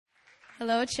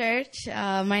Hello, church.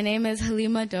 My name is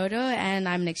Halima Dodo, and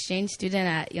I'm an exchange student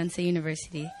at Yonsei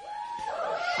University.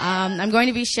 I'm going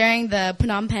to be sharing the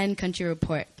Phnom Penh Country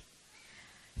Report.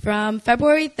 From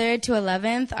February 3rd to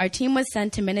 11th, our team was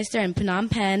sent to minister in Phnom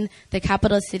Penh, the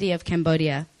capital city of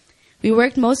Cambodia. We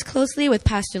worked most closely with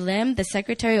Pastor Lim, the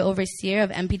Secretary Overseer of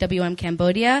MPWM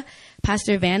Cambodia,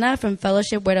 Pastor Vanna from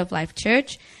Fellowship Word of Life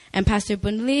Church, and Pastor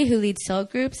Bundli, who leads cell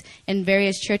groups in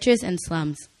various churches and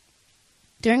slums.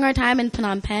 During our time in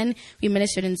Phnom Penh, we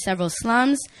ministered in several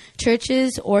slums,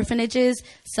 churches, orphanages,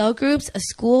 cell groups, a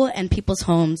school, and people's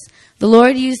homes. The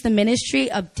Lord used the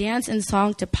ministry of dance and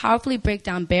song to powerfully break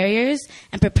down barriers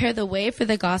and prepare the way for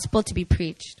the gospel to be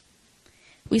preached.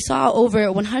 We saw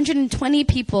over 120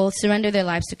 people surrender their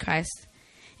lives to Christ.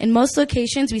 In most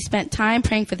locations, we spent time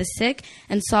praying for the sick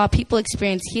and saw people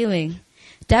experience healing.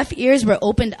 Deaf ears were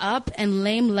opened up and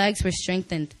lame legs were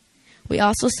strengthened. We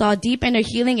also saw deep inner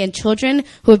healing in children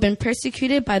who have been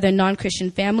persecuted by their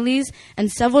non-Christian families,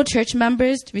 and several church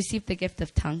members received the gift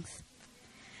of tongues.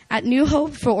 At New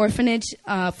Hope for Orphans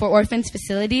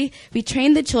facility, we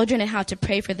trained the children in how to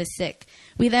pray for the sick.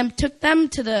 We then took them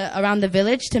to around the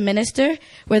village to minister,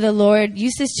 where the Lord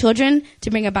used his children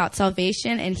to bring about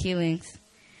salvation and healings.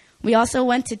 We also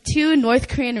went to 2 North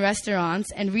Korean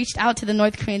restaurants and reached out to the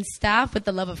North Korean staff with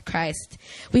the love of Christ.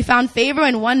 We found favor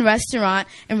in one restaurant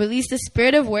and released a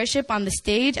spirit of worship on the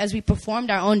stage as we performed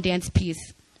our own dance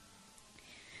piece.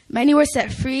 Many were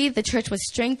set free, the church was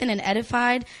strengthened and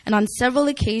edified, and on several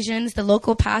occasions, the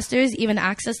local pastors even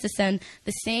asked us to send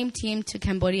the same team to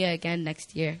Cambodia again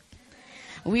next year.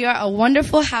 We are a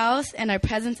wonderful house, and our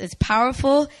presence is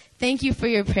powerful. Thank you for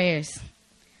your prayers.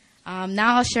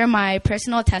 Now I'll share my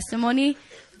personal testimony,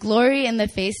 glory in the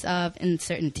face of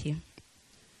uncertainty.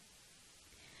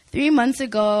 3 months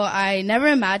ago, I never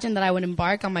imagined that I would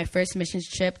embark on my first missions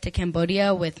trip to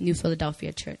Cambodia with New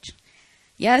Philadelphia Church.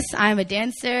 Yes, I'm a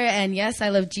dancer, and yes, I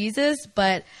love Jesus,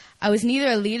 but I was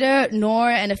neither a leader nor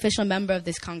an official member of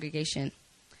this congregation.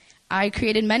 I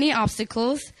created many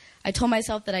obstacles. I told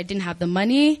myself that I didn't have the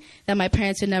money, that my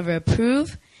parents would never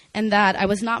approve, and that I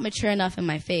was not mature enough in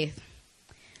my faith.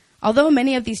 Although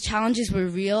many of these challenges were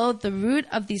real, the root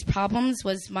of these problems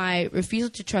was my refusal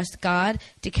to trust God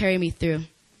to carry me through.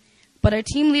 But our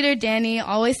team leader, Danny,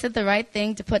 always said the right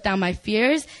thing to put down my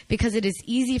fears because it is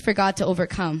easy for God to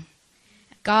overcome.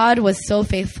 God was so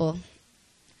faithful.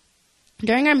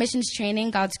 During our missions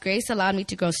training, God's grace allowed me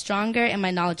to grow stronger in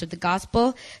my knowledge of the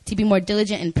gospel, to be more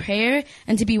diligent in prayer,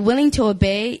 and to be willing to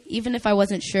obey even if I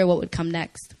wasn't sure what would come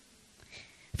next.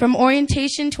 From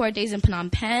orientation to our days in Phnom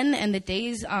Penh and the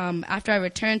days after I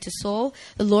returned to Seoul,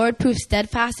 the Lord proved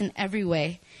steadfast in every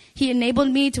way. He enabled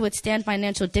me to withstand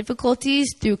financial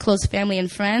difficulties through close family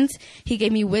and friends. He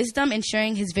gave me wisdom in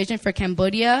sharing his vision for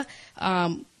Cambodia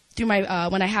through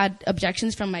when I had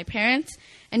objections from my parents.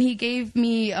 And he gave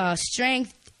me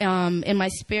strength in my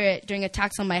spirit during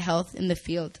attacks on my health in the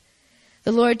field.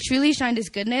 The Lord truly shined his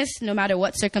goodness no matter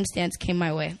what circumstance came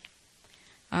my way.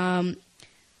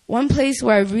 One place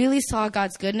where I really saw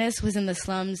God's goodness was in the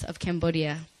slums of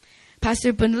Cambodia.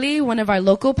 Pastor Bundli, one of our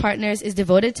local partners, is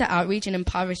devoted to outreach in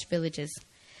impoverished villages.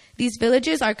 These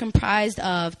villages are comprised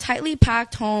of tightly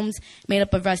packed homes made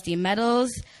up of rusty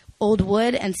metals, old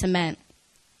wood, and cement.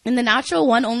 In the natural,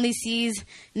 one only sees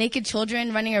naked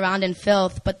children running around in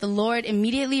filth, but the Lord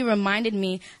immediately reminded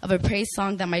me of a praise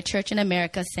song that my church in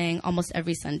America sang almost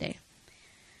every Sunday.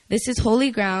 This is holy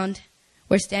ground.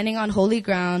 We're standing on holy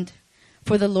ground.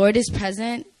 For the Lord is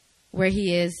present, where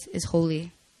he is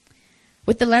holy.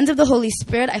 With the lens of the Holy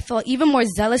Spirit, I felt even more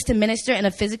zealous to minister in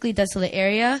a physically desolate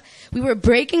area. We were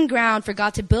breaking ground for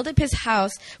God to build up his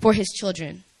house for his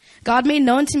children. God made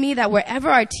known to me that wherever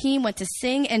our team went to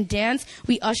sing and dance,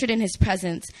 we ushered in his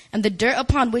presence, and the dirt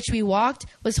upon which we walked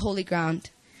was holy ground,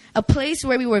 a place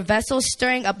where we were vessels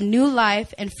stirring up new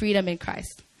life and freedom in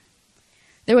Christ.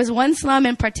 There was one slum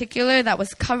in particular that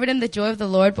was covered in the joy of the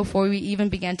Lord before we even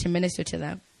began to minister to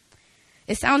them.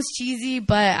 It sounds cheesy,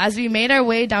 but as we made our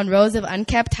way down rows of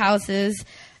unkept houses,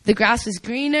 the grass was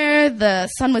greener, the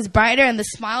sun was brighter, and the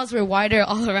smiles were wider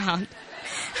all around.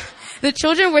 The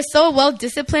children were so well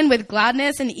disciplined with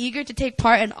gladness and eager to take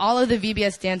part in all of the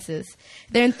VBS dances.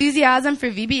 Their enthusiasm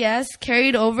for VBS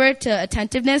carried over to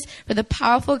attentiveness for the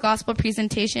powerful gospel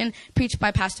presentation preached by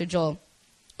Pastor Joel.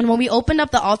 And when we opened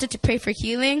up the altar to pray for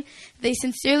healing, they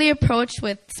sincerely approached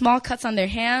with small cuts on their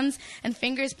hands and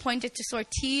fingers pointed to sore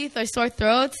teeth or sore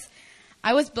throats.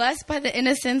 I was blessed by the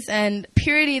innocence and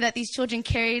purity that these children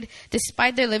carried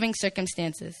despite their living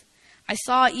circumstances. I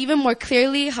saw even more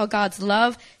clearly how God's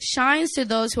love shines to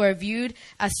those who are viewed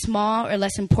as small or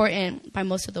less important by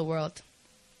most of the world.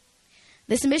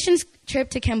 This missions trip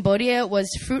to Cambodia was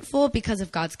fruitful because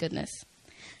of God's goodness.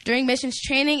 During missions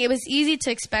training, it was easy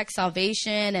to expect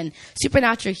salvation and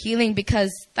supernatural healing because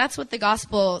that's what the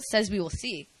gospel says we will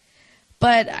see.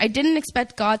 But I didn't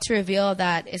expect God to reveal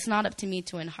that it's not up to me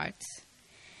to win hearts.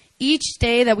 Each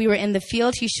day that we were in the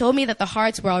field, he showed me that the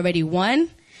hearts were already won,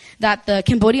 that the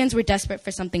Cambodians were desperate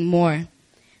for something more.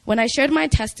 When I shared my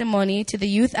testimony to the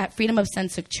youth at Freedom of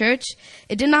Sensuk Church,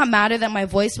 it did not matter that my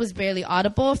voice was barely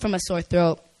audible from a sore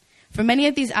throat. For many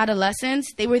of these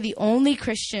adolescents, they were the only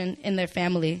Christian in their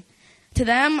family. To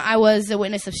them, I was a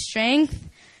witness of strength,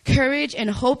 courage,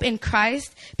 and hope in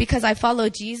Christ because I follow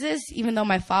Jesus, even though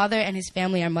my father and his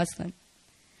family are Muslim.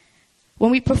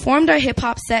 When we performed our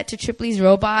hip-hop set to Tripoli's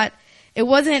Robot, it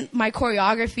wasn't my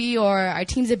choreography or our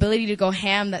team's ability to go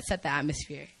ham that set the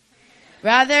atmosphere.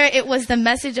 Rather, it was the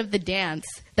message of the dance.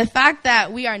 The fact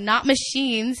that we are not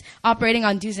machines operating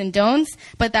on do's and don'ts,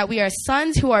 but that we are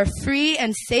sons who are free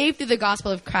and saved through the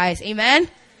gospel of Christ. Amen?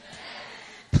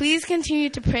 Please continue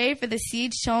to pray for the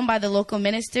seeds shown by the local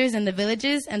ministers in the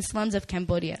villages and slums of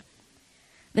Cambodia.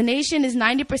 The nation is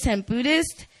 90%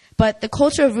 Buddhist, but the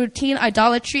culture of routine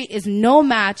idolatry is no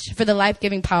match for the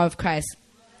life-giving power of Christ.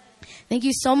 Thank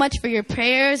you so much for your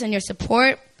prayers and your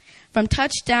support. From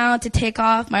touchdown to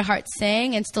takeoff, my heart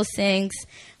sang and still sings.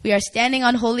 We are standing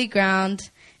on holy ground,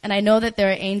 and I know that there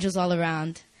are angels all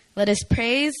around. Let us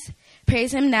praise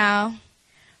him now,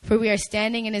 for we are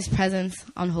standing in his presence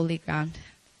on holy ground.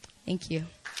 Thank you.